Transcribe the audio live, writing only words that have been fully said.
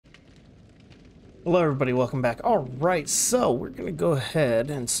Hello everybody, welcome back. Alright, so we're gonna go ahead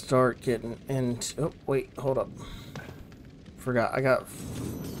and start getting into... Oh, wait, hold up. Forgot, I got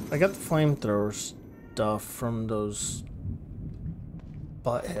the flamethrower stuff from those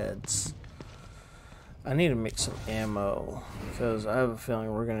butt heads. I need to make some ammo, because I have a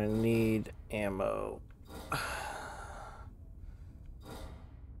feeling we're gonna need ammo.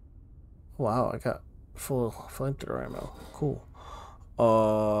 Wow, I got full flamethrower ammo. Cool.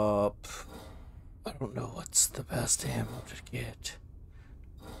 I don't know what's the best ammo to get.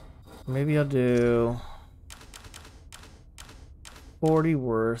 Maybe I'll do 40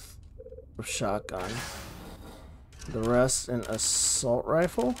 worth of shotgun. The rest an assault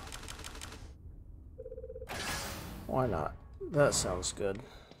rifle. Why not? That sounds good.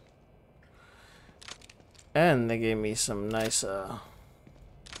 And they gave me some nice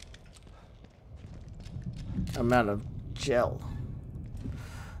amount of gel.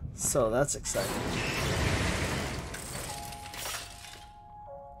 So that's exciting.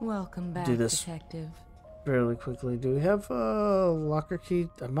 Welcome back, Do this Detective. fairly quickly. Do we have a locker key?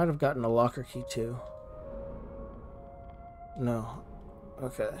 I might have gotten a locker key too. No.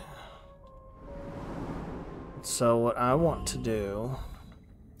 Okay. So what I want to do...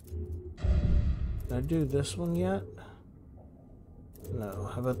 Did I do this one yet? No.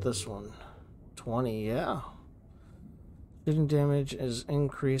 How about this one? 20, yeah. Shooting damage is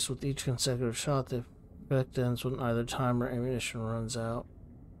increased with each consecutive shot. The effect ends when either time or ammunition runs out.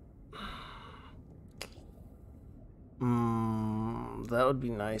 That would be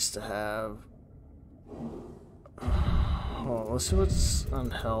nice to have. Hold on, let's see what's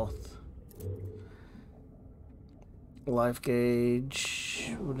on health. Life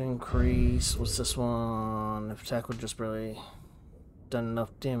gauge would increase. What's this one? If attack would just barely done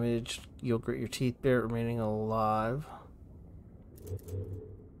enough damage, you'll grit your teeth, bear remaining alive.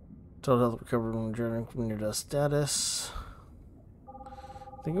 Total health recovered when returning from near death status.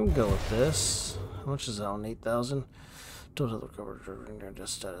 I think I'm gonna go with this. How much is that on 8,000? Total health recovered when near death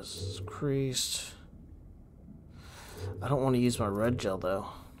status is increased. I don't want to use my red gel though.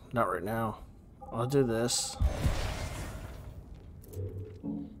 Not right now. I'll do this.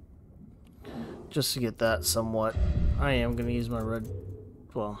 Just to get that somewhat. I am gonna use my red...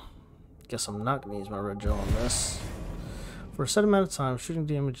 Well, guess I'm not gonna use my red gel on this. For a set amount of time, shooting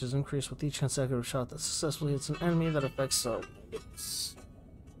damage is increased with each consecutive shot that successfully hits an enemy that affects so.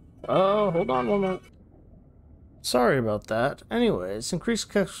 Oh, hold on one minute. Sorry about that. Anyways,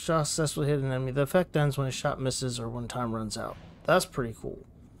 increased shot successfully hit an enemy. The effect ends when a shot misses or when time runs out. That's pretty cool.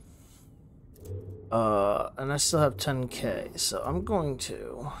 And I still have 10k, so I'm going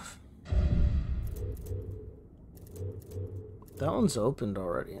to... That one's opened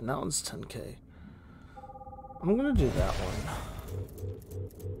already, and that one's 10k. I'm gonna do that one.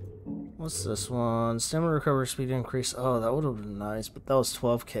 What's this one? Stamina recovery speed increase. Oh, that would have been nice, but that was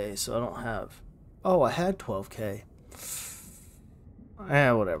 12k, so I don't have... Oh, I had 12k.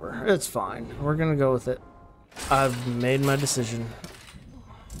 Eh, whatever. It's fine. We're gonna go with it. I've made my decision.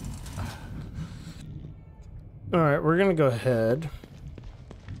 Alright, we're gonna go ahead.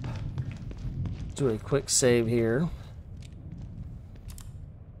 Do a quick save here.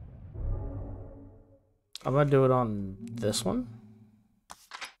 I'm gonna do it on this one.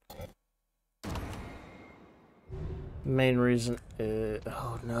 Main reason is...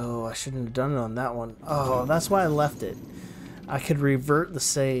 Oh no, I shouldn't have done it on that one. Oh, that's why I left it. I could revert the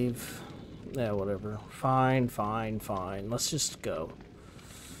save. Yeah, whatever. Fine, fine, fine. Let's just go.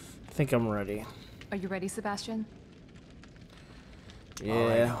 I think I'm ready. Are you ready, Sebastian? Yeah. All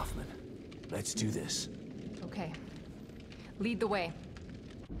right, Hoffman. Let's do this. Okay. Lead the way.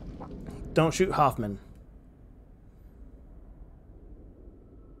 Don't shoot Hoffman.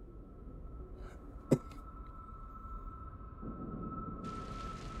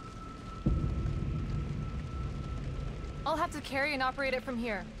 I'll have to carry and operate it from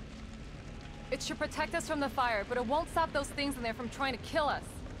here. It should protect us from the fire, but it won't stop those things in there from trying to kill us.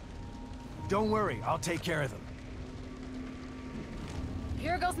 Don't worry, I'll take care of them.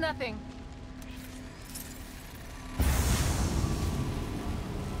 Here goes nothing.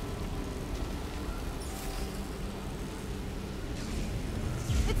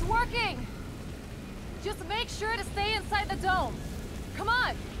 It's working! Just make sure to stay inside the dome. Come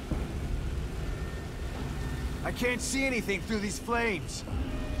on! I can't see anything through these flames.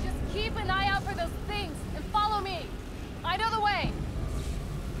 Just keep an eye out for those things and follow me. I know the way.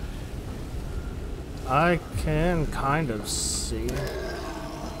 I can kind of see.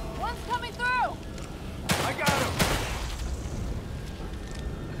 One's coming through. I got him!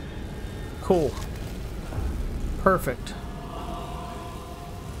 Cool. Perfect.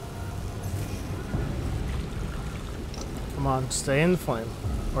 Come on, stay in the flame.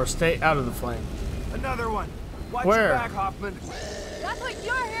 Or stay out of the flame. Another one. Watch Where? your back, Hoffman. That's what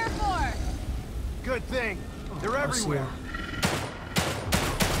you're here for! Good thing. They're I see everywhere.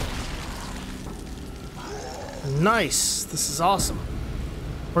 him. Nice. This is awesome.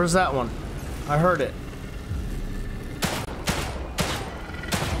 Where's that one? I heard it.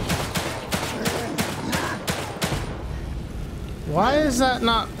 Why is that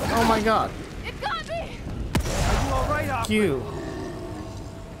not? Oh my god. It got me! Are you all right, Hoffman? You.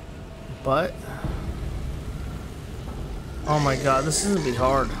 But. Oh my god, this is gonna be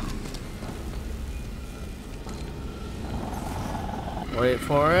hard. Wait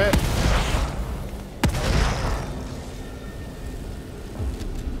for it.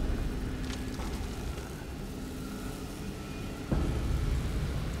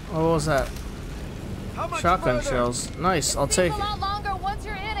 Oh, what was that? How much Shotgun further? shells. Nice, I'll take Takes a it. lot longer once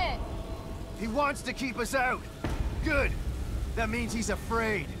you're in it. He wants to keep us out. Good. That means he's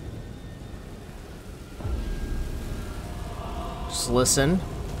afraid. Just listen.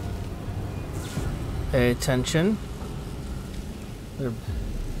 Pay attention. They're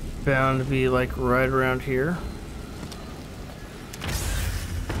bound to be like right around here.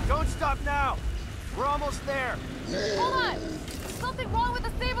 Don't stop now. We're almost there. Hold on! There's something wrong with the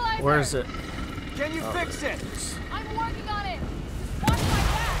stabilizer! Where is it? Can you fix it? I'm working on it! Just watch my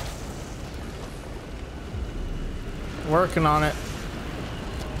back! Working on it.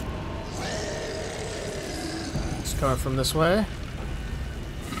 It's coming from this way.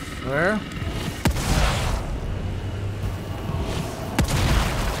 Where?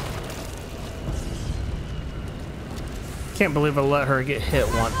 Can't believe I let her get hit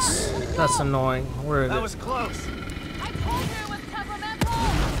once. That's annoying. Where is That it? was close. I told you it was temperamental!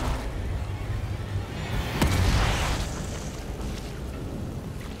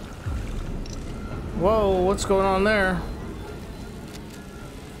 Whoa, what's going on there?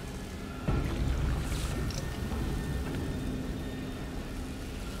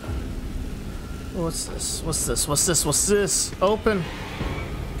 What's this? What's this? What's this? What's this? Open.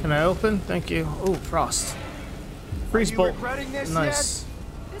 Can I open? Thank you. Oh, frost. Freeze Are you bolt. regretting this Nice.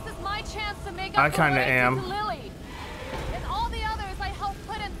 This is my chance to make I up for kinda what I did am. to Lily. And all the others I helped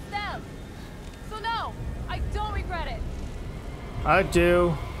put in STEM. So no, I don't regret it. I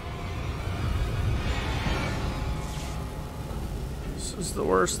do. This is the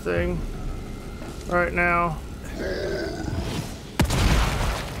worst thing right now.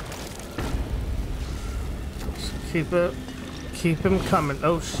 Just keep him coming.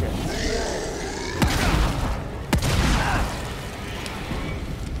 Oh shit.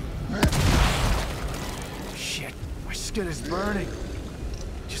 Shit, my skin is burning.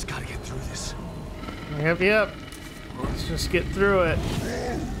 Just gotta get through this. Yep. Let's just get through it.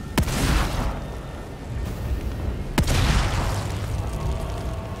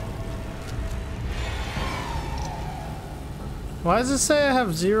 Why does it say I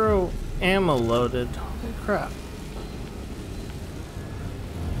have 0 ammo loaded? Holy crap.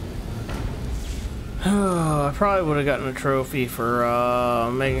 I probably would have gotten a trophy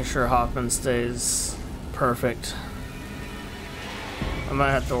for making sure Hoffman stays perfect. I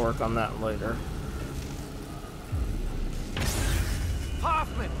might have to work on that later.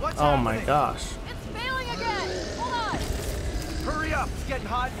 Hoffman, what's Oh happening? my gosh. It's failing again! Hold on! Hurry up, it's getting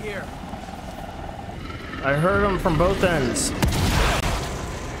hot in here. I heard him from both ends.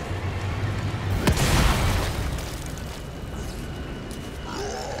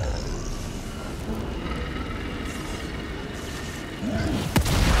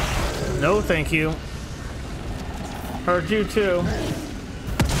 No, thank you. Heard you too.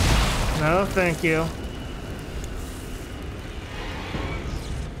 No, thank you.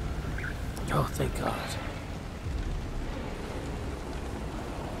 Oh, thank God.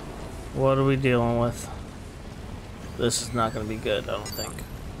 What are we dealing with? This is not going to be good, I don't think.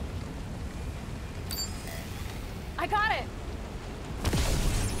 I got it!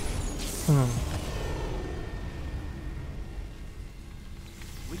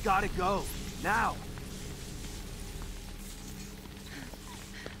 We gotta go. Now.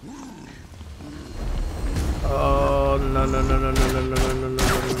 Oh, no, no, no, no, no, no, no, no, no, no,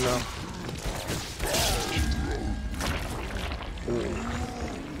 no.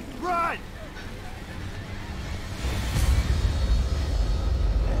 Run!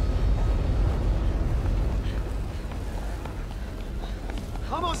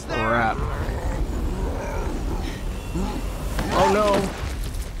 Almost there. Crap. Oh no.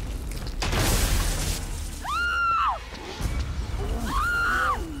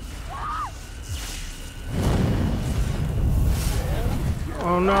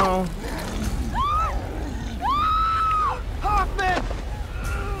 Oh no.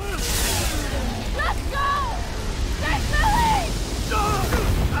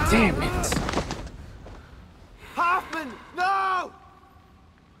 Damn it! Hoffman, no!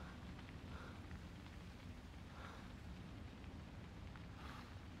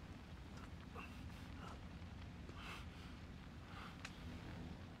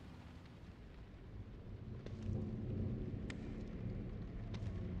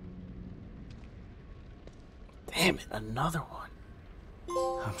 Damn it, another one.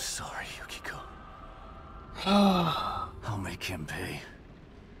 I'm sorry, Yukiko. I'll make him pay.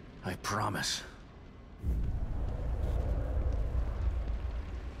 I promise.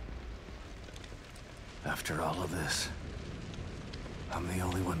 After all of this, I'm the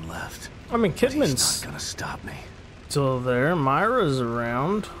only one left. I mean, But he's Kidman's not gonna stop me. still there. Myra's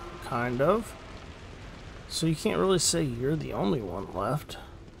around, kind of. So you can't really say you're the only one left.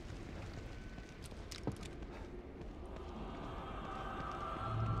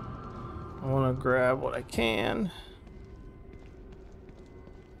 I want to grab what I can.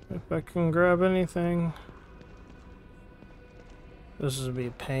 If I can grab anything. This would be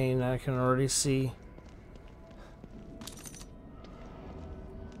a pain, I can already see.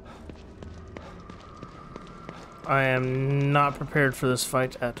 I am not prepared for this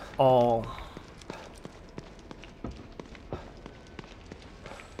fight at all.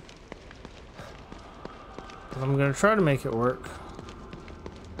 But I'm gonna try to make it work.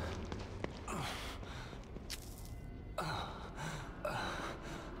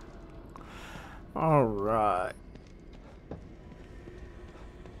 All right.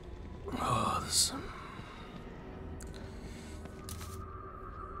 Oh, this.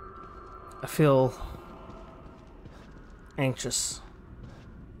 I feel anxious.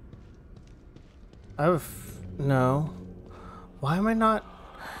 No. Why am I not?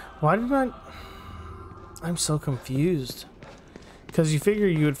 Why did I? I'm so confused. Because you figure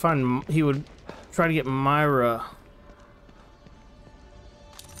you would find, he would try to get Myra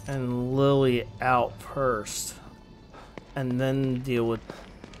and Lily out first, and then deal with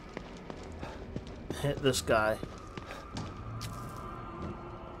hit this guy.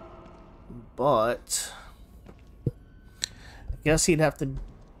 But I guess he's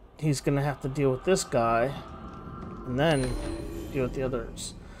gonna have to deal with this guy and then deal with the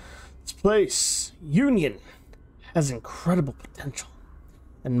others. This place, Union, has incredible potential,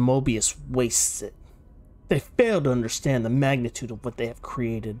 and Mobius wastes it. They fail to understand the magnitude of what they have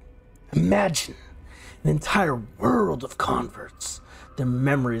created. Imagine an entire world of converts, their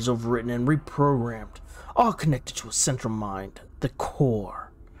memories overwritten and reprogrammed, all connected to a central mind, the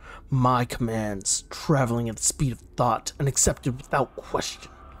core. My commands, traveling at the speed of thought and accepted without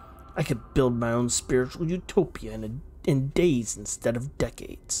question. I could build my own spiritual utopia in days instead of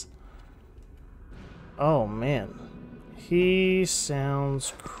decades. Oh man, he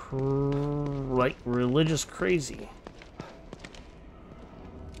sounds like religious crazy.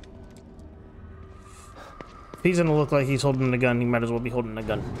 If he's gonna look like he's holding a gun, he might as well be holding a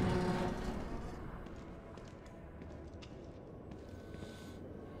gun.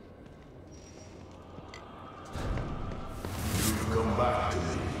 Come back to me,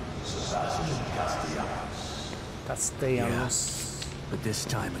 Assassin Castellanos. Castellanos. But this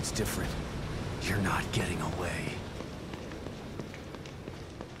time it's different. You're not getting away.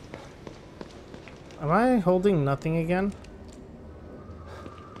 Am I holding nothing again?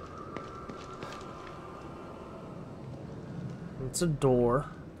 It's a door.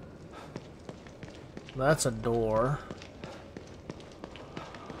 That's a door.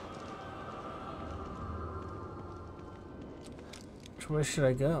 Which way should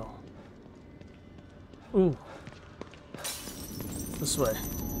I go? Ooh. This way.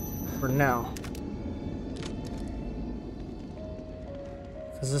 For now.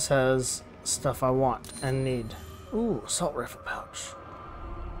 Because this has stuff I want and need. Ooh, assault rifle pouch.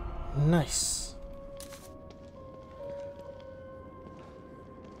 Nice.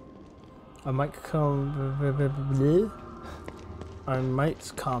 I might come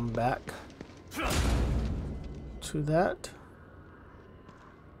back to that.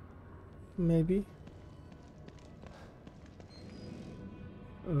 Maybe.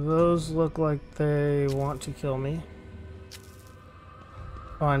 Those look like they want to kill me.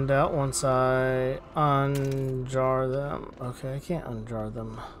 Find out once I unjar them. Okay, I can't unjar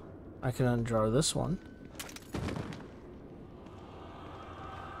them. I can unjar this one.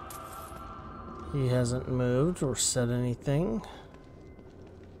 He hasn't moved or said anything.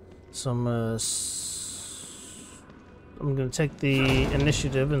 So I'm gonna take the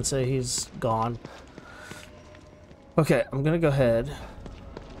initiative and say he's gone. Okay, I'm gonna go ahead.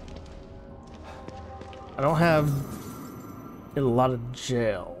 I don't have a lot of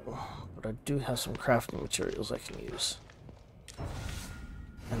gel, but I do have some crafting materials I can use.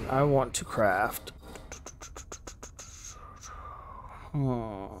 And I want to craft.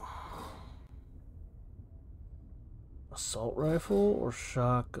 Assault rifle or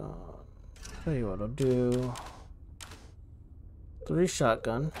shotgun? Tell you what I'll do. 3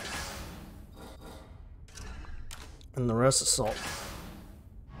 shotgun. And the rest assault.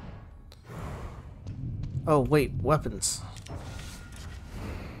 Oh wait, weapons.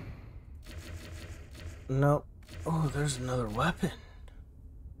 Nope. Oh, there's another weapon.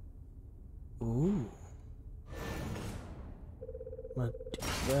 Ooh. I'm gonna do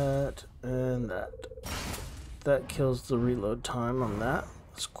that and that. That kills the reload time on that.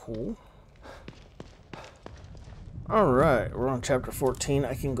 That's cool. Alright, we're on chapter 14.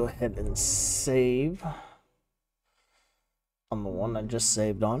 I can go ahead and save on the one I just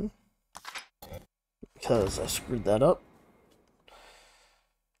saved on, because I screwed that up.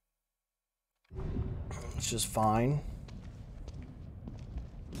 It's just fine.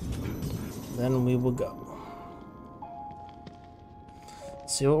 Then we will go.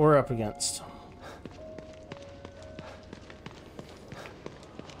 See what we're up against.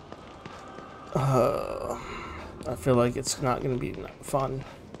 I feel like it's not going to be fun.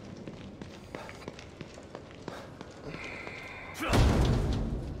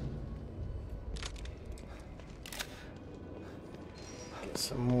 Get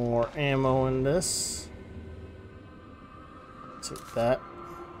some more ammo in this. Take that.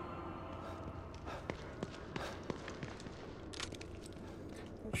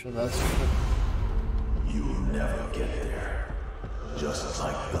 Make sure that's good. You'll never get there. Just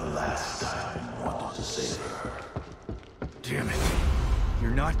like the last time you wanted to save her. Damn it.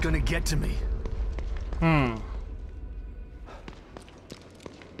 You're not gonna get to me.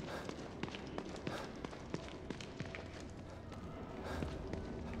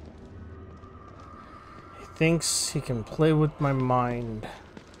 He thinks he can play with my mind.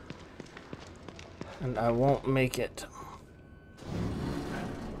 And I won't make it.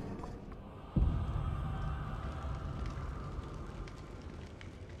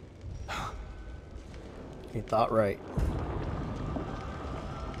 He thought right.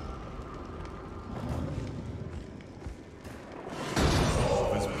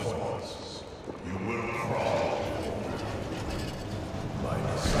 You will crawl. My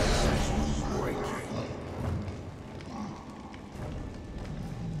disciples breaking.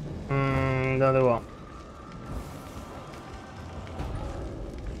 No, they won't.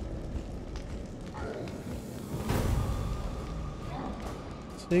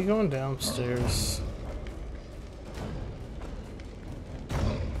 So you going downstairs?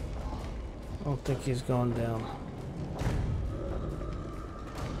 I don't think he's going down.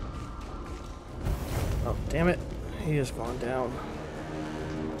 Oh, damn it. He is going down.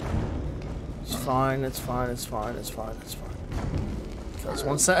 It's fine, it's fine, it's fine, it's fine, it's fine. Because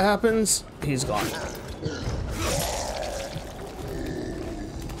once that happens, he's gone.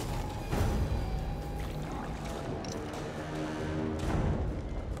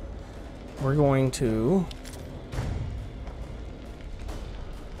 We're going to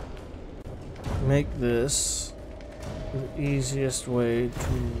make this the easiest way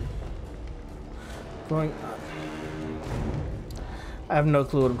to going. I have no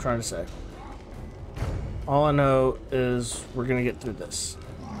clue what I'm trying to say. All I know is we're gonna get through this.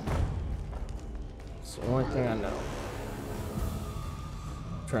 It's the only thing I know.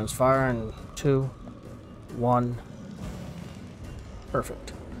 Transfire in 2, 1.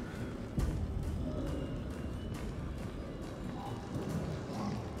 Perfect.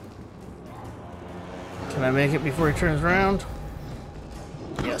 Can I make it before he turns around?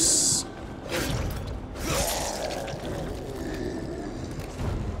 Yes.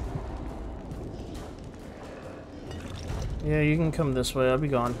 Yeah, you can come this way. I'll be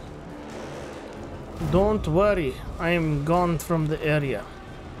gone. Don't worry. I am gone from the area.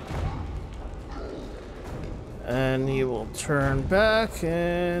 And you will turn back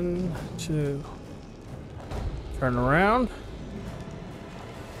and to turn around.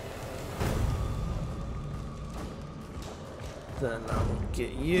 Then I'll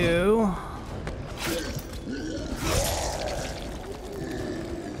get you.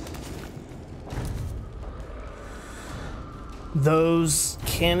 Those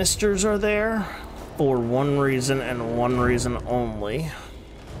canisters are there for one reason and one reason only.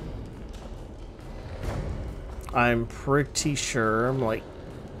 I'm pretty sure, I'm like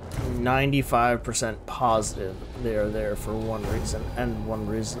 95% positive they're there for one reason and one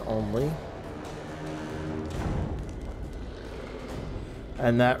reason only.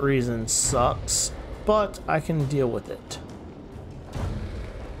 And that reason sucks, but I can deal with it.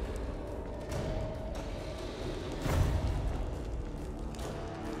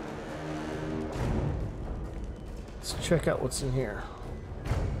 check out what's in here.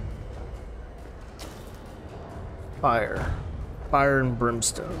 Fire. Fire and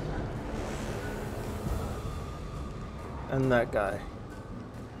brimstone. And that guy.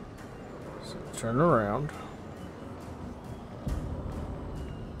 So turn around.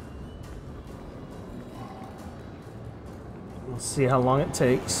 Let's see how long it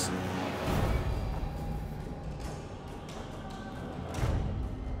takes.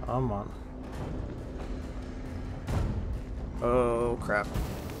 Come on. Oh, crap.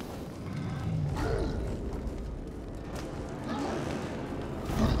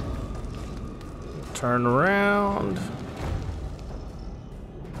 Turn around.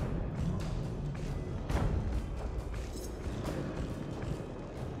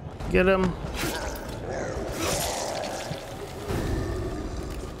 Get him.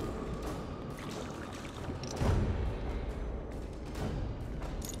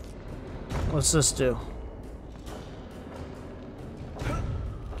 What's this do?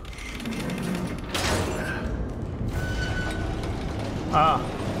 Ah.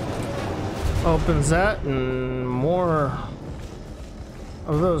 Opens that and more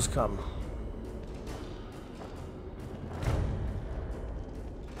of those come.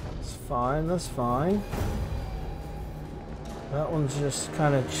 That's fine, that's fine. That one's just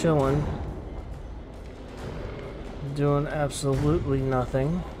kind of chilling. Doing absolutely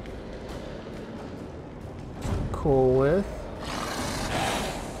nothing. Cool with.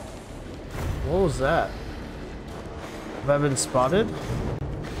 What was that? Have I been spotted?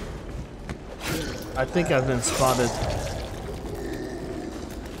 I think I've been spotted.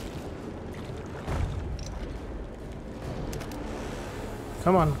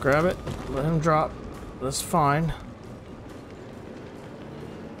 Come on, grab it. Let him drop. That's fine.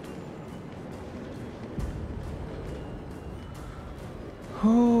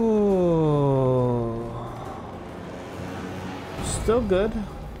 Oh. Still good.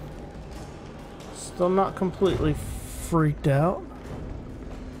 Still not completely freaked out.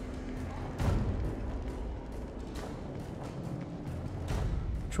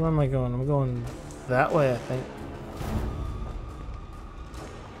 Which way am I going? I'm going that way, I think.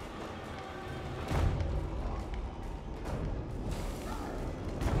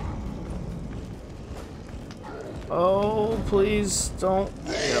 Oh, please don't.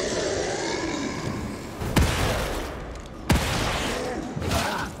 Yep.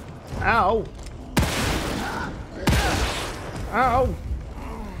 Ow. Ow.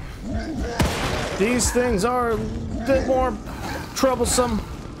 These things are a bit more troublesome.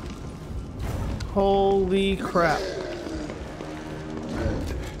 Holy crap.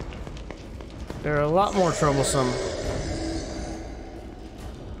 They're a lot more troublesome.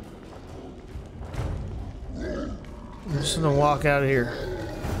 I'm just gonna walk out of here.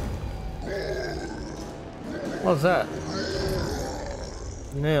 What's that?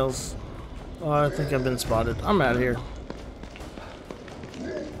 Nails. Oh, I think I've been spotted. I'm out of here.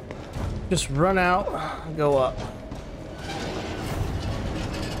 Just run out and go up.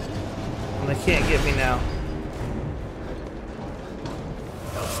 And they can't get me now.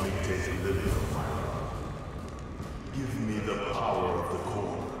 Help me take the living fire. Give me the power of the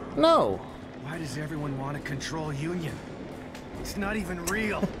core. No. Why does everyone want to control Union? It's not even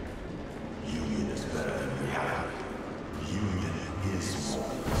real. Union is better than reality. Union is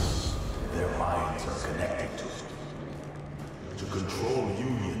soulless. Their minds are connected to it. To control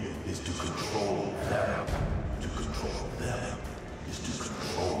Union is to control them. To control them is to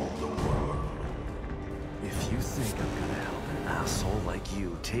control the world. If you think I'm gonna help an asshole like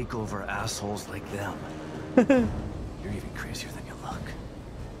you take over assholes like them, you're even crazier than you look.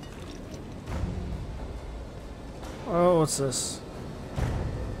 Oh, what's this?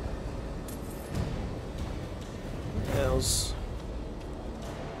 Nails.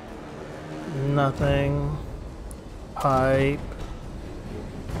 Nothing. Pipe.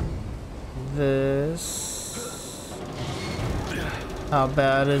 This. How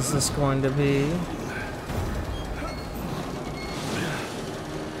bad is this going to be?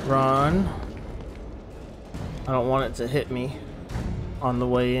 Run. I don't want it to hit me on the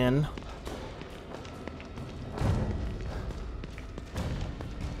way in.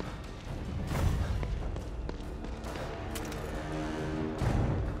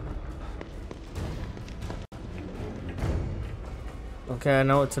 Okay, I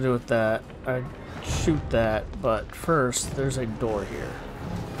know what to do with that. I shoot that, but first there's a door here.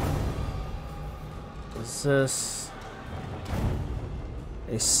 Is this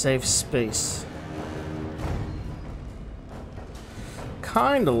a safe space?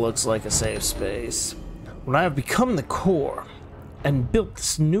 Kinda looks like a safe space. When I have become the core and built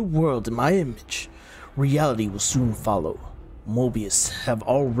this new world in my image, Reality will soon follow. Mobius have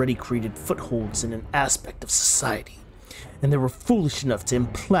already created footholds in an aspect of society, and they were foolish enough to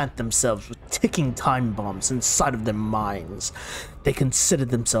implant themselves with ticking time bombs inside of their minds. They considered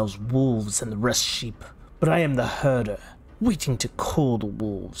themselves wolves and the rest sheep, but I am the herder, waiting to call the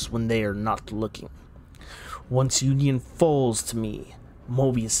wolves when they are not looking. Once Union falls to me,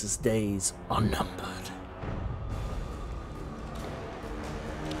 Mobius's days are numbered.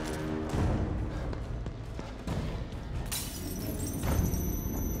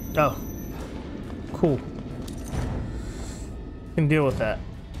 Oh, cool. Can deal with that.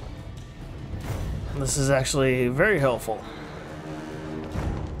 This is actually very helpful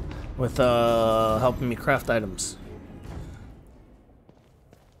with helping me craft items.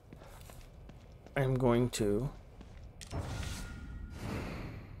 I'm going to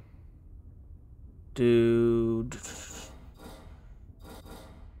do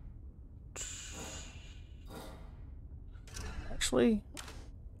actually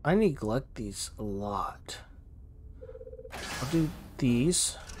I neglect these a lot. I'll do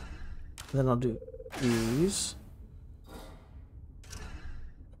these, then I'll do these.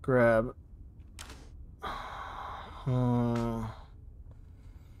 Grab. I'm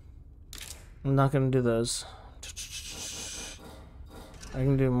not gonna do those. I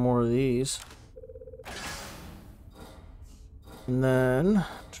can do more of these. And then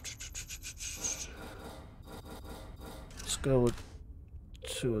let's go with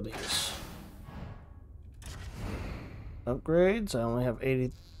 2 of these. Upgrades, I only have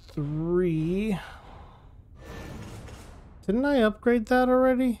 83. Didn't I upgrade that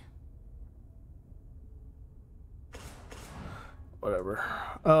already? Whatever.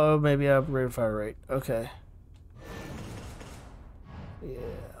 Oh, maybe I upgraded fire rate. Okay. Yeah,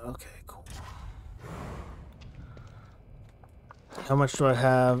 okay, cool. How much do I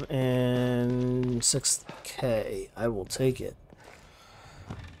have in 6K? I will take it.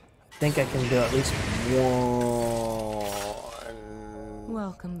 I think I can do at least one.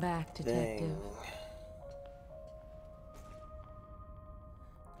 Welcome back, Detective.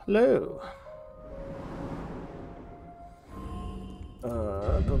 Hello.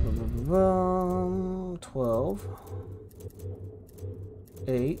 12.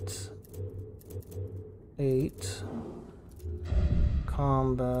 8.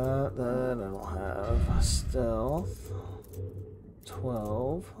 Combat, that I don't have. Stealth.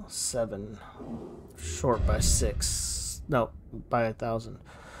 12. 7. Short by 6. No, by 1,000.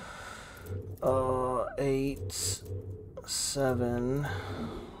 8. 7.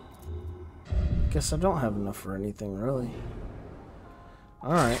 Guess I don't have enough for anything, really.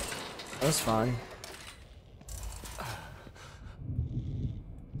 Alright, that's fine.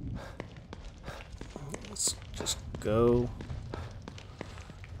 Let's just go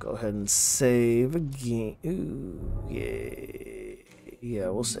ahead and save again. Ooh, yeah. Yeah,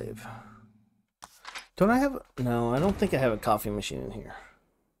 we'll save. Don't I have... No, I don't think I have a coffee machine in here.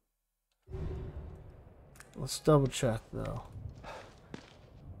 Let's double check, though.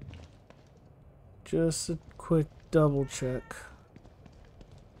 Just a quick double check.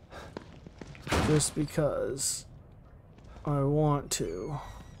 Just because I want to.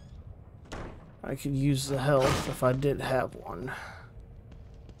 I could use the health if I did have one.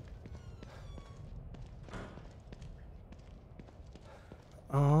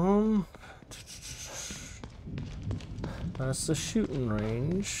 That's the shooting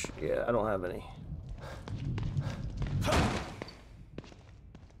range. Yeah, I don't have any.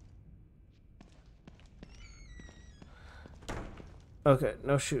 Okay,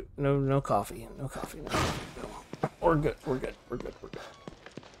 no shoot, no coffee, no coffee, no coffee. No. We're good.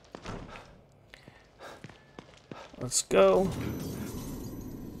 Let's go.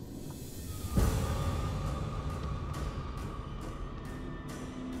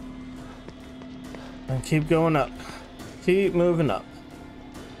 And keep going up. Keep moving up.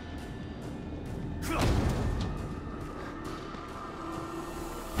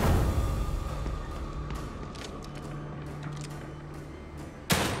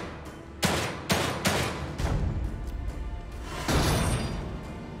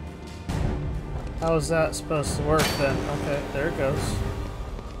 How is that supposed to work then? Okay, there it goes.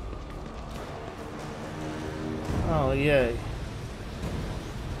 Oh, yay.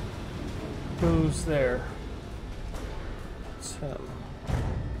 Who's there? It's him.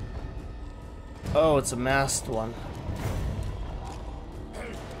 Oh, it's a masked one.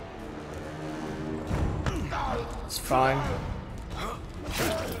 It's fine.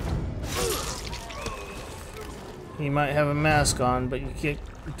 He might have a mask on, but you can't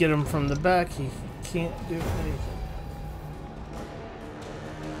get him from the back. He can't do anything.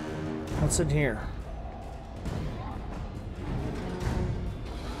 What's in here?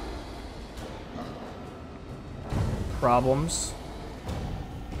 problems.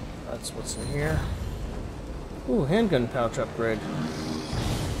 That's what's in here. Ooh, handgun pouch upgrade.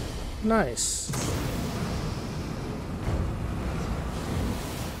 Nice.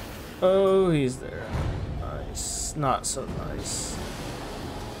 Oh, he's there. Nice. Not so nice.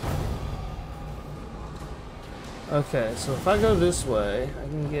 Okay, so if I go this way, I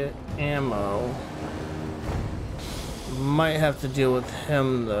can get ammo. Might have to deal with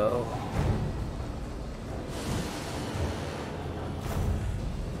him, though.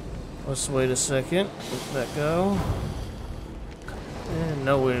 Let's wait a second. Let that go. And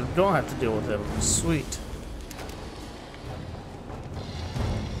no, we don't have to deal with him. Sweet.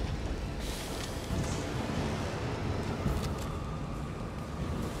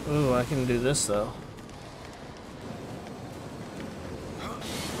 Ooh, I can do this, though.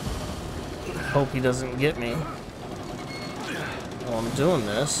 Hope he doesn't get me while I'm doing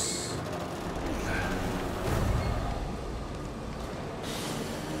this.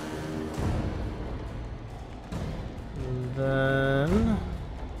 And then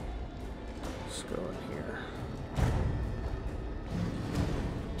let's go in here.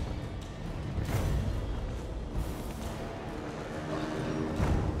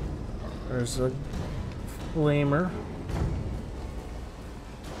 There's a flamer.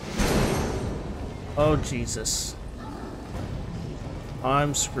 Oh, Jesus.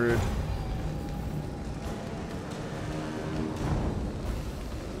 I'm screwed.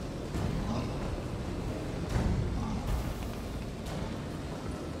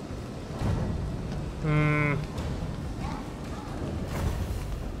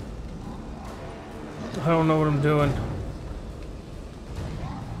 I don't know what I'm doing.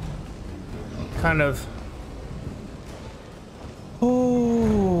 Kind of.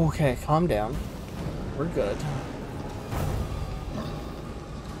 Oh, okay, calm down. We're good.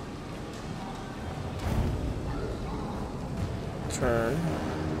 Turn.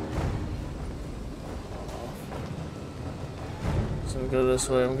 So I'm gonna go this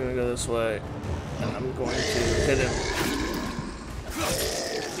way, I'm gonna go this way, and I'm going to hit him.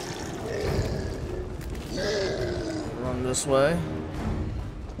 Run this way.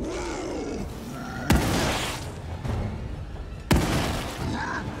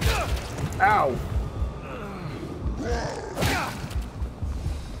 Ow!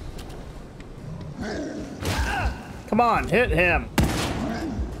 Come on, hit him!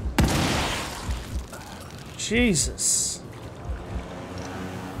 Jesus.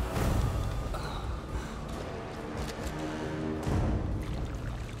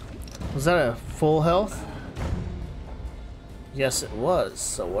 Was that a full health? Yes, it was.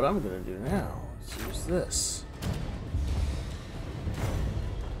 So what I'm gonna do now is use this.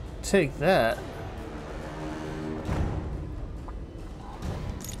 Take that.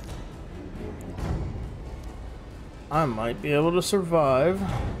 I might be able to survive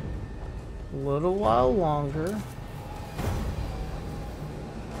a little while longer.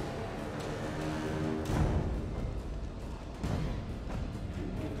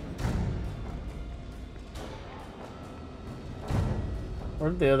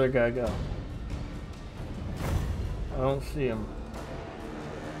 Where'd the other guy go? I don't see him.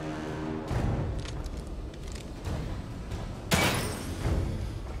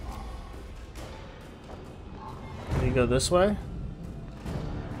 Did he go this way?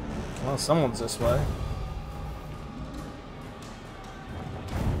 Well, someone's this way.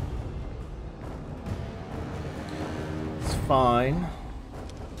 It's fine.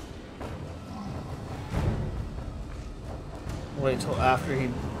 Wait till after he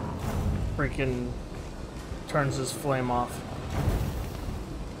freaking turns his flame off.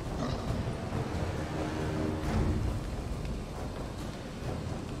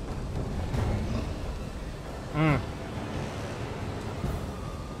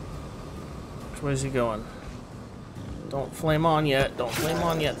 Which way is he going? Don't flame on yet. Don't flame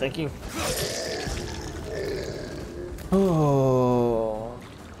on yet. Thank you. Oh.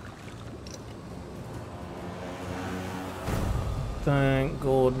 Thank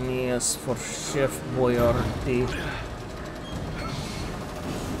goodness for Chef Boyardee.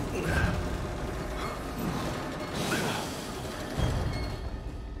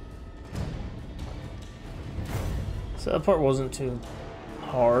 So that part wasn't too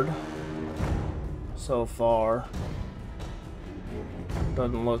hard so far.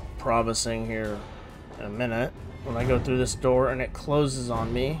 Doesn't look promising here in a minute when I go through this door and it closes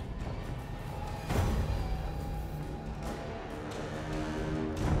on me.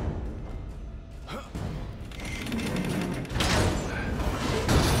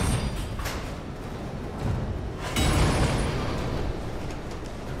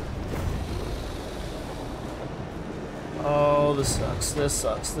 this sucks. This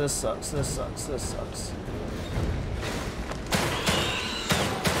sucks. This sucks. This sucks. This sucks.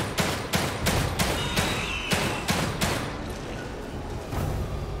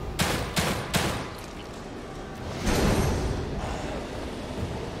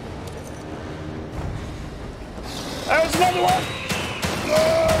 There's another one!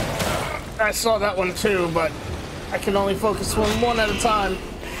 I saw that one too, but I can only focus on one at a time.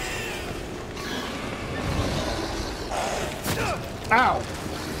 Ow!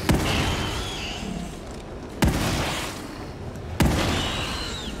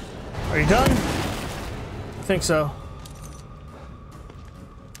 Are you done? I think so.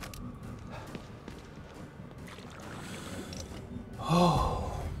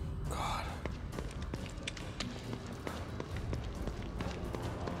 Oh, God.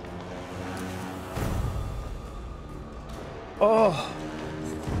 Oh.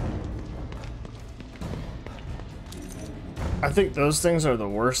 I think those things are the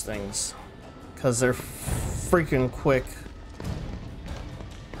worst things, because they're freaking quick.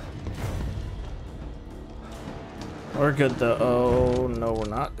 We're good though. Oh, no, we're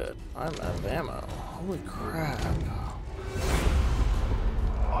not good. I'm out of ammo. Holy crap.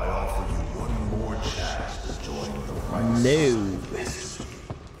 I offer you one more chance to join the right No.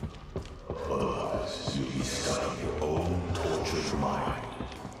 Otherwise, you'll be stuck in your own tortured mind.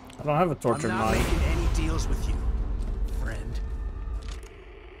 I don't have a tortured I'm not mind. making any deals with you, friend.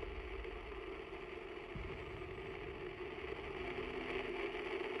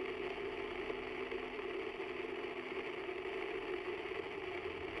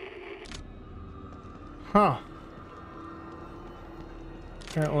 Huh.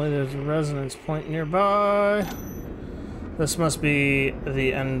 Apparently there's a resonance point nearby. This must be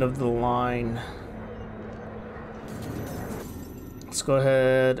the end of the line. Let's go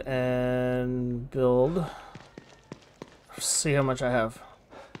ahead and build. See how much I have.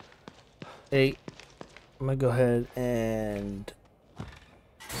 8. I'm gonna go ahead and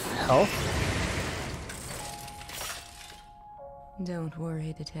health. Don't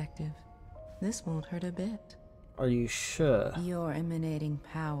worry, Detective. This won't hurt a bit. Are you sure? You're emanating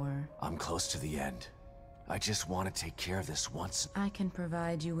power. I'm close to the end. I just want to take care of this once. I can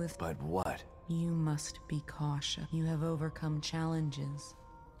provide you with... But what? You must be cautious. You have overcome challenges,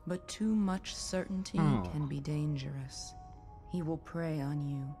 but too much certainty can be dangerous. He will prey on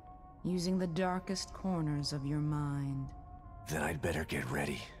you, using the darkest corners of your mind. Then I'd better get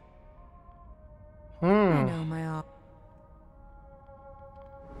ready. I know my...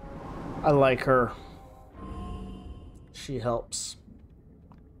 I like her. She helps.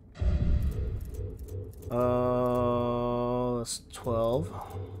 That's 12.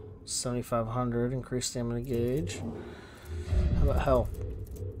 7,500 increased stamina gauge. How about health?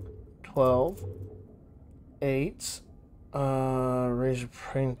 12. 8. Raise your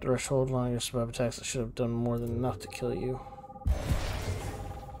pain threshold on your survival attacks. I should have done more than enough to kill you.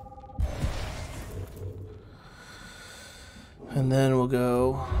 And then we'll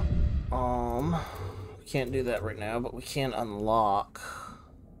go. We can't do that right now, but we can unlock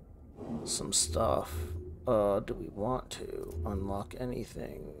some stuff. Do we want to unlock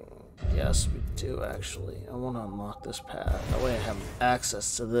anything? Yes, we do actually. I want to unlock this path. That way I have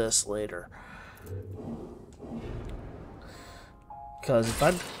access to this later. Because if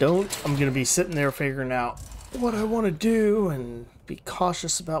I don't, I'm going to be sitting there figuring out what I want to do and be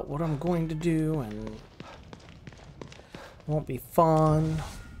cautious about what I'm going to do, and it won't be fun.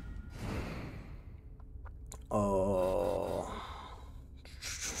 Oh,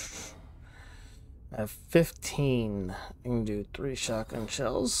 I have 15. I can do 3 shotgun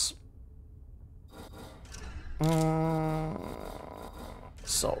shells.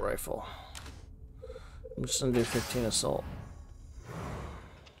 Assault rifle. I'm just gonna do 15 assault.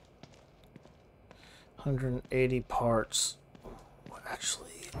 180 parts. Well,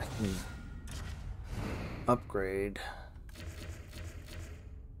 actually, I can upgrade.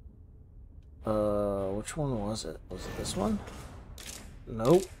 Which one was it? Was it this one?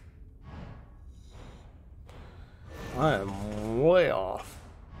 Nope. I am way off.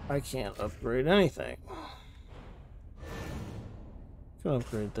 I can't upgrade anything. I can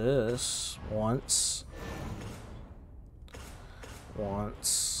upgrade this once.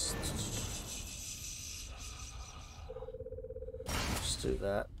 Just do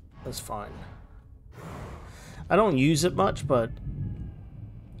that. That's fine. I don't use it much, but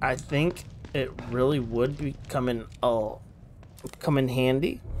I think it really would come in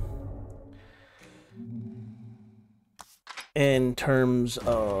handy in terms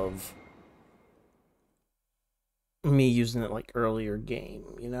of me using it like earlier game,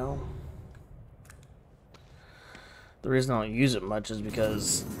 you know? The reason I don't use it much is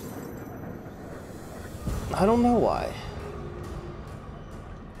because I don't know why.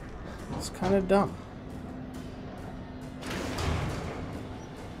 It's kind of dumb.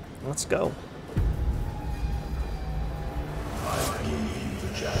 Let's go. I gave you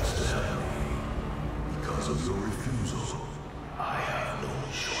the chance to help me. Because of your refusal, I have no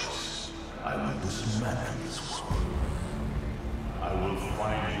choice. I will dismantle this world. I will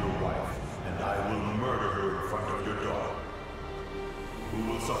find your wife, and I will murder her in front of your daughter, who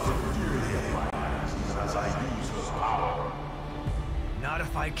will suffer dearly at my hands even as I use her power. Not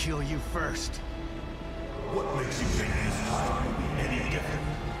if I kill you first. What makes you think this time will be any different?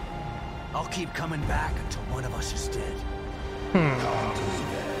 I'll keep coming back until one of us is dead. Come to me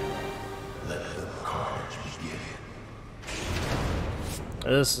then. Let the carnage begin.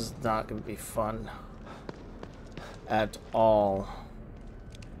 This is not going to be fun at all.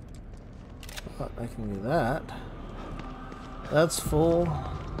 But I can do that. That's full.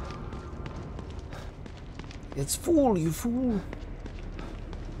 It's full, you fool.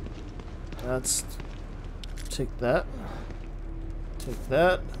 That's... Take that. Take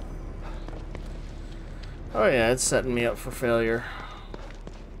that. Oh yeah, it's setting me up for failure.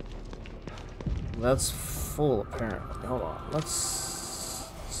 That's full, apparently. Hold on. Let's...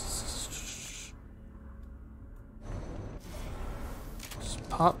 Just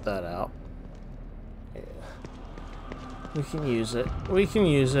pop that out. Yeah. We can use it. We can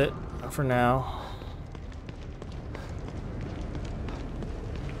use it for now.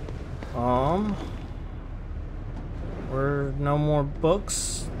 We're no more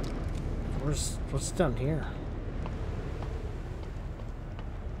books. What's down here?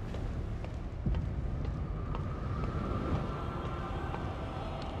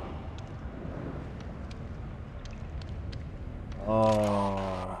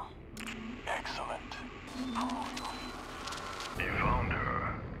 Oh. Excellent. You found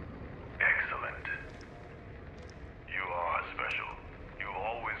her. Excellent. You are special. You've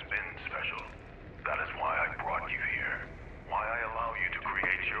always been special. That is why I brought you here. Why I allow you to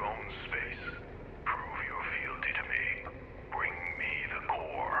create your own space. Prove your fealty to me. Bring me the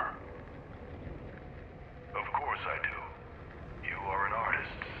core. Of course I do. You are an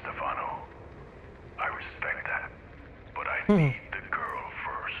artist, Stefano. I respect that. But I need the girl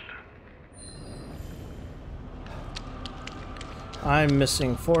first. I'm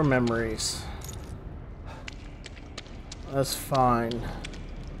missing 4 memories. That's fine.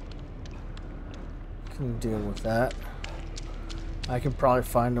 Can deal with that. I could probably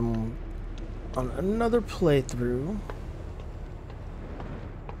find them on another playthrough.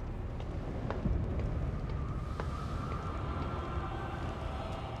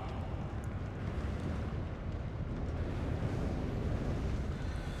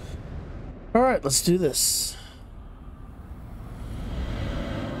 All right, let's do this.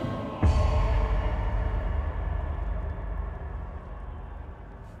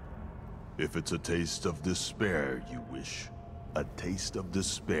 If it's a taste of despair you wish, a taste of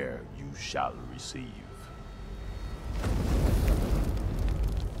despair you shall receive.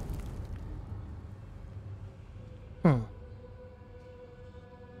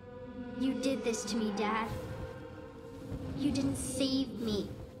 You did this to me, Dad. You didn't save me.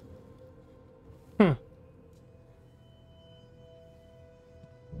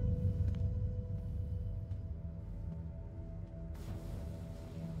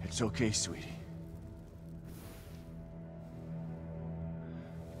 It's okay, sweetie.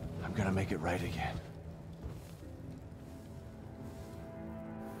 I'm gonna make it right again.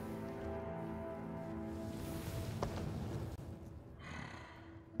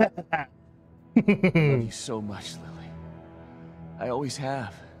 I love you so much, Lily. I always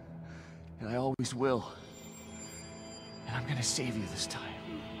have. And I always will. And I'm gonna save you this time.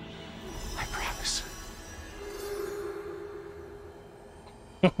 I promise.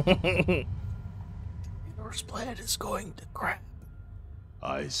 Your plan is going to crap.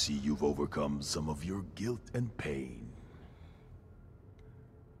 I see you've overcome some of your guilt and pain.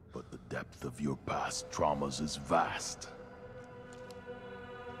 But the depth of your past traumas is vast.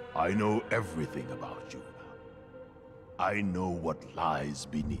 I know everything about you. I know what lies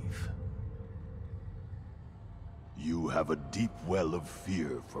beneath. You have a deep well of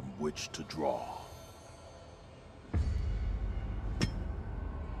fear from which to draw.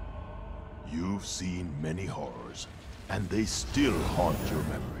 You've seen many horrors, and they still haunt your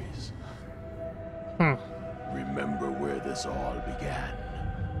memories. Remember where this all began.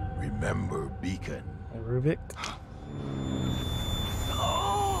 Remember Beacon. Rubik.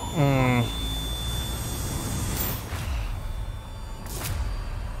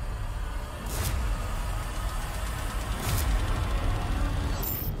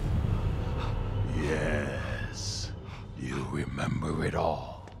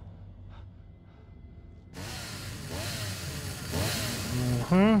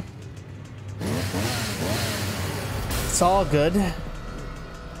 It's all good. I'm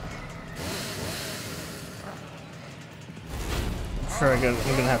sure I'm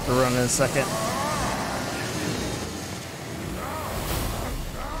gonna have to run in a second.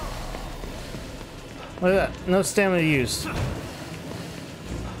 Look at that. No stamina used.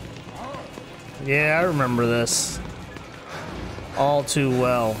 Yeah, I remember this all too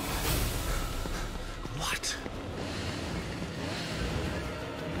well. What?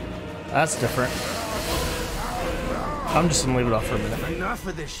 That's different. I'm just gonna leave it off for a minute. Enough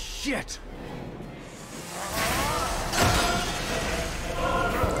of this shit!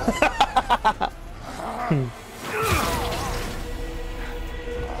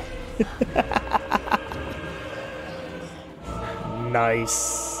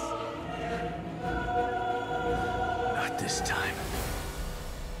 Nice. Not this time.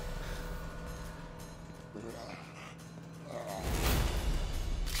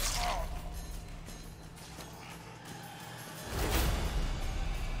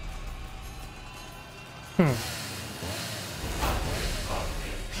 You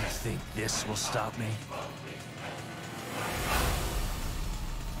think this will stop me?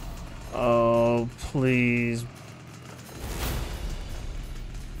 Oh, please.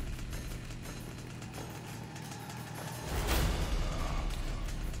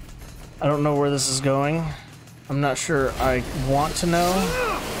 I don't know where this is going. I'm not sure I want to know.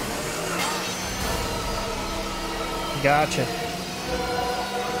 Gotcha.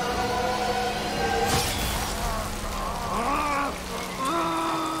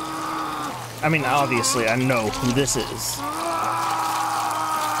 I mean, obviously, I know who this is.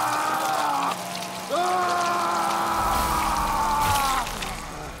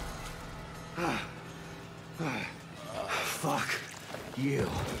 Fuck you.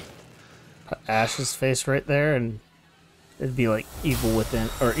 Put Ash's face right there, and it'd be like Evil Within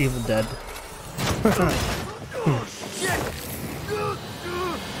or Evil Dead.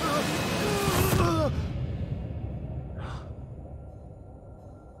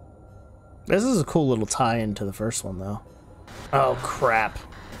 This is a cool little tie-in to the first one, though. Oh, crap.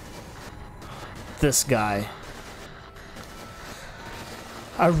 This guy.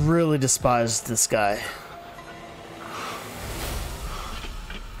 I really despise this guy.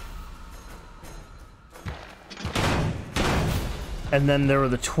 And then there were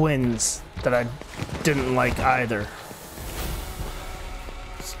the twins that I didn't like either.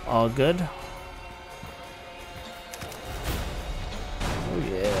 It's all good. Oh,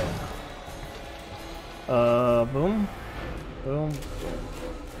 yeah. Boom. Boom.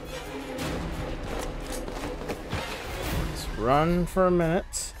 Let's run for a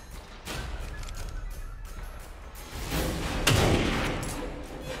minute.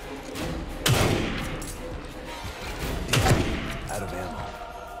 Out of ammo.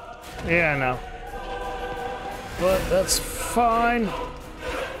 Yeah, I know. But that's fine.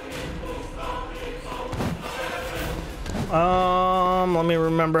 Let me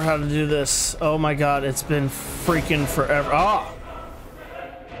remember how to do this. Oh my god, it's been freaking forever. Ah!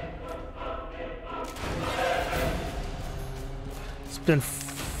 It's been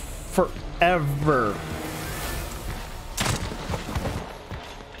forever.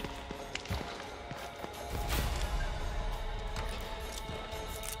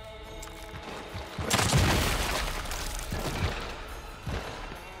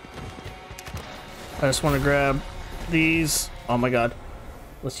 I just want to grab these. Oh my god.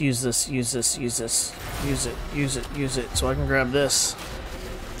 Let's use this, use this, use this. Use it, use it, use it. So I can grab this.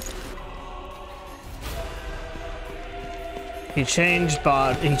 He changed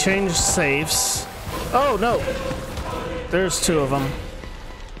safes. Oh no! There's two of them.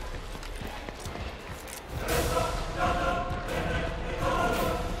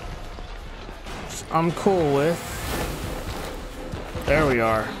 I'm cool with. There we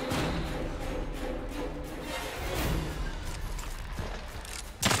are.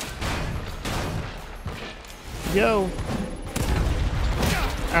 Yo.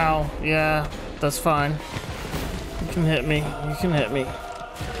 Ow. Yeah, that's fine. You can hit me. You can hit me.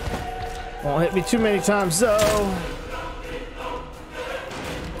 Won't hit me too many times, though.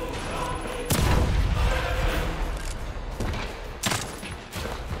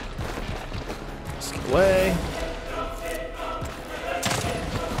 Let's get away.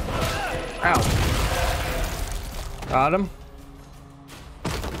 Ow. Got him.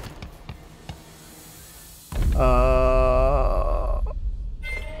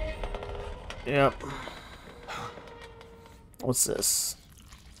 Yep. What's this?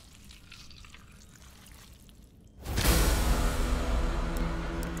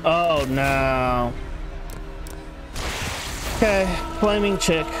 Oh no. Okay, flaming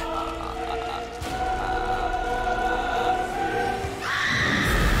chick.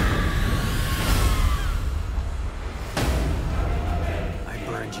 I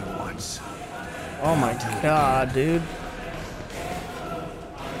burned you once. Oh my god, dude.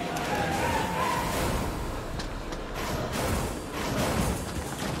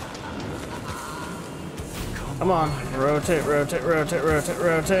 Come on, rotate, rotate, rotate, rotate,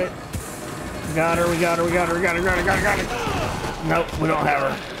 rotate. Got her, we got her, we got her, we got her, got her, got her, got her. Nope, we don't have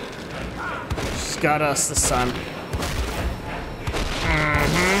her. She's got us this time.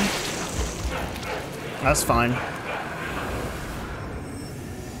 That's fine.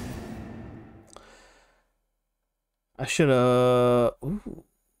 I should've... Ooh,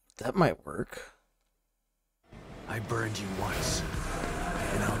 that might work. I burned you once,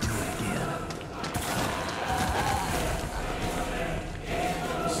 and I'll do it again.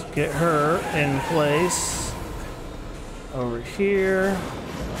 Let's get her in place. Over here.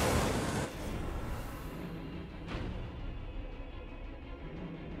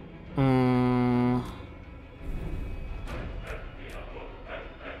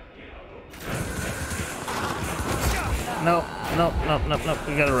 Nope, nope, nope, nope, nope.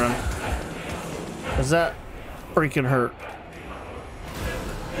 We gotta run. Cause that freaking hurt.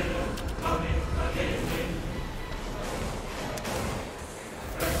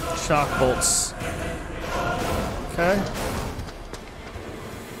 Shock bolts. Okay.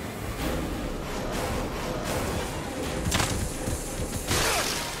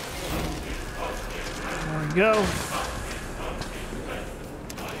 There we go.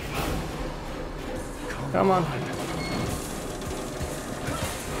 Come on.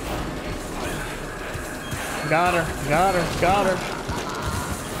 Got her, got her, got her.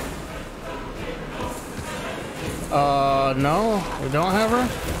 No, we don't have her?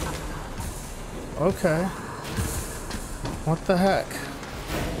 Okay. What the heck?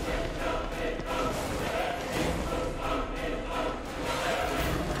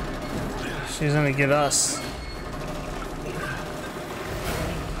 She's gonna get us.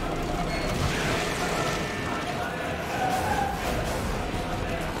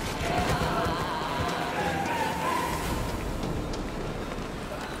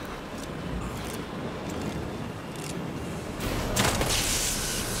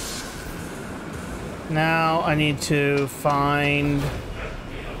 Now I need to find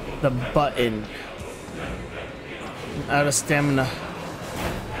the button. I'm out of stamina.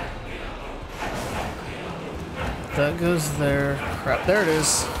 That goes there. Crap, there it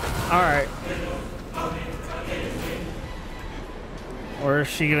is. Alright. Where is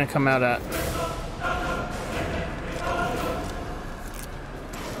she gonna come out at?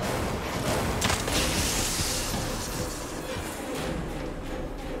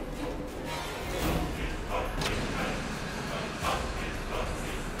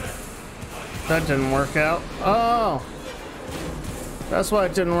 That didn't work out. Oh! That's why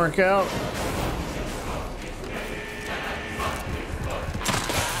it didn't work out.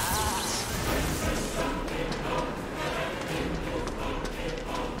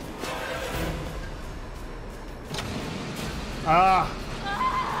 Ah!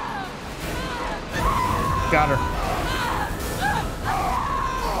 Got her.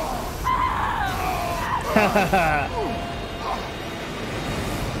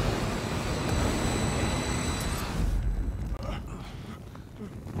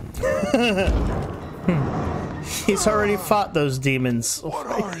 He's already fought those demons. What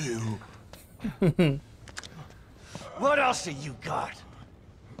are you? What else have you got?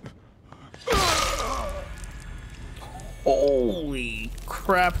 Holy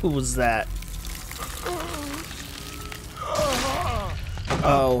crap, who was that?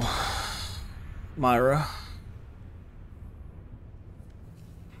 Oh. Myra.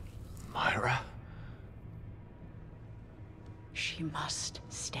 Myra? She must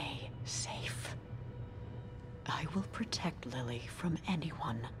stay safe. I will protect Lily from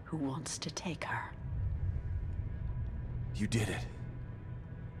anyone who wants to take her. You did it.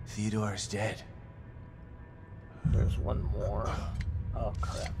 Theodore is dead. There's one more. Oh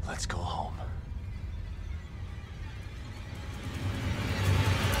crap. Let's go home.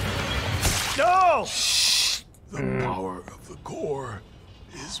 No! The power of the core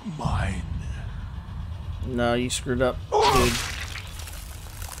is mine. No, you screwed up, dude.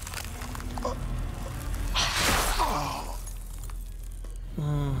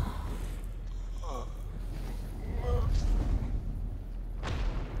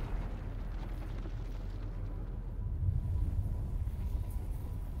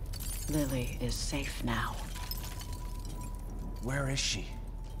 Lily is safe now. Where is she?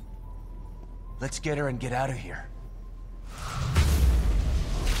 Let's get her and get out of here.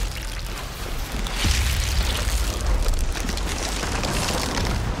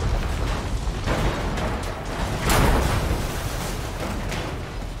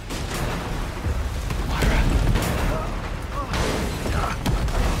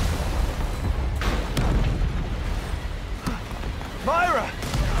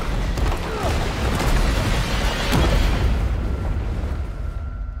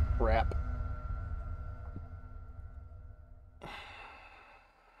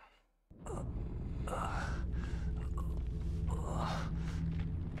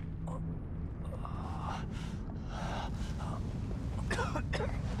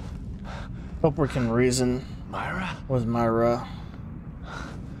 Hope we can reason Myra? with Myra.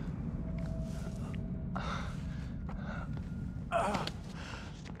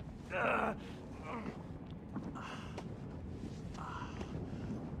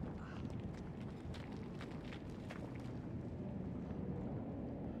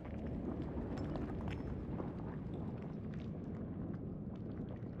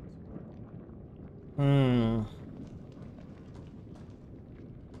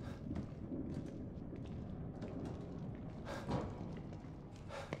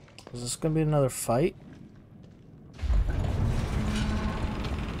 Is this gonna be another fight?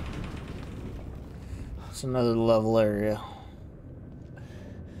 It's another level area.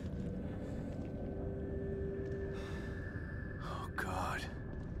 Oh God.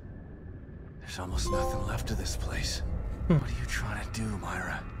 There's almost nothing left of this place. What are you trying to do,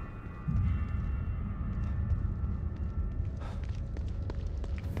 Myra?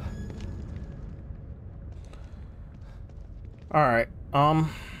 Alright, damn it.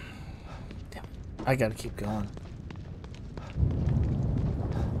 I gotta keep going.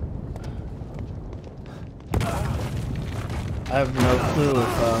 I have no clue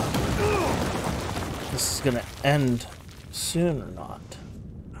if this is gonna end soon or not.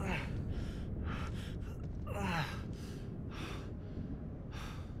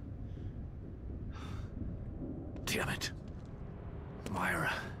 Damn it.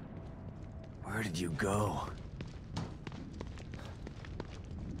 Myra. Where did you go?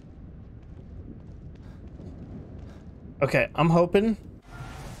 Okay, I'm hoping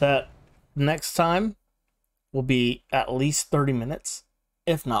that next time will be at least 30 minutes,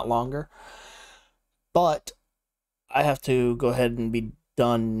 if not longer. But I have to go ahead and be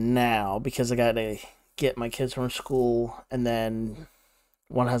done now because I gotta get my kids from school, and then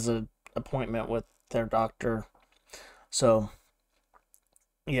one has an appointment with their doctor. So,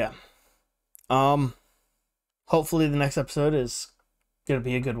 yeah. Hopefully the next episode is gonna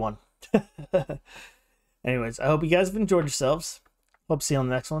be a good one. Anyways, I hope you guys have enjoyed yourselves. Hope to see you on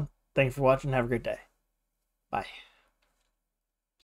the next one. Thank you for watching. Have a great day. Bye.